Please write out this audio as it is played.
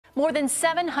More than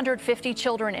 750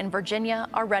 children in Virginia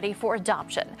are ready for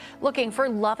adoption, looking for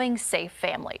loving, safe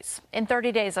families. In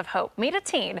 30 Days of Hope, meet a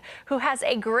teen who has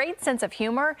a great sense of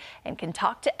humor and can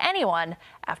talk to anyone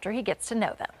after he gets to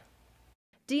know them.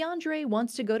 Deondre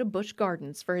wants to go to Busch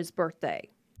Gardens for his birthday.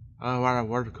 I ride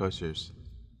roller coasters.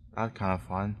 That's kind of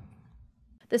fun.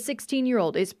 The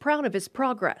 16-year-old is proud of his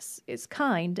progress, is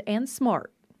kind and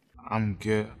smart. I'm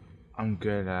good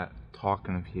at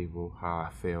talking to people how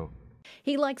I feel.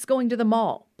 He likes going to the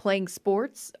mall, playing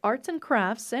sports, arts and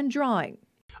crafts, and drawing.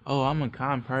 Oh, I'm a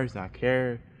kind person. I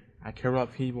care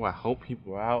about people. I help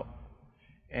people out,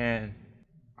 and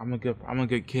I'm a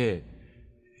good kid.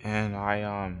 And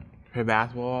I play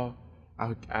basketball.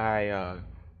 I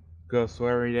go to school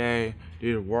every day,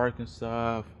 do the work and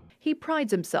stuff. He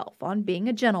prides himself on being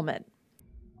a gentleman.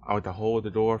 I like to hold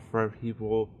the door for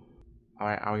people.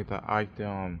 I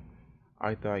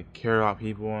like to care about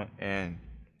people and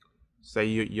say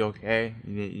you okay.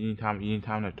 You need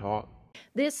time to talk.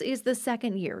 This is the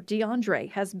second year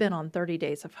Deondre has been on 30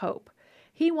 Days of Hope.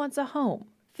 He wants a home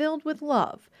filled with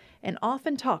love and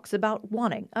often talks about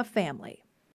wanting a family.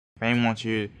 Family wants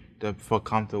you to feel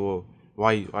comfortable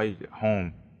while you're at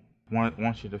home.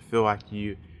 Wants you to feel like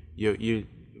you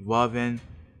love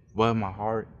my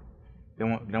heart. They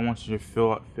want you to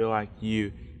feel like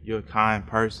you're a kind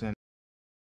person.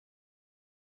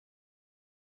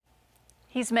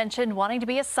 He's mentioned wanting to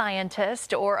be a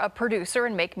scientist or a producer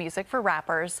and make music for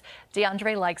rappers.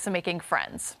 Deondre likes making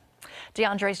friends.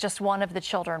 Deondre is just one of the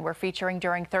children we're featuring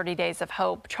during 30 Days of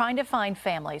Hope, trying to find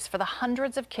families for the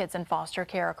hundreds of kids in foster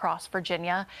care across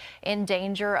Virginia in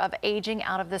danger of aging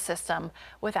out of the system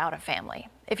without a family.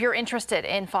 If you're interested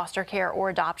in foster care or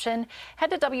adoption,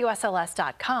 head to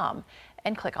WSLS.com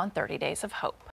and click on 30 Days of Hope.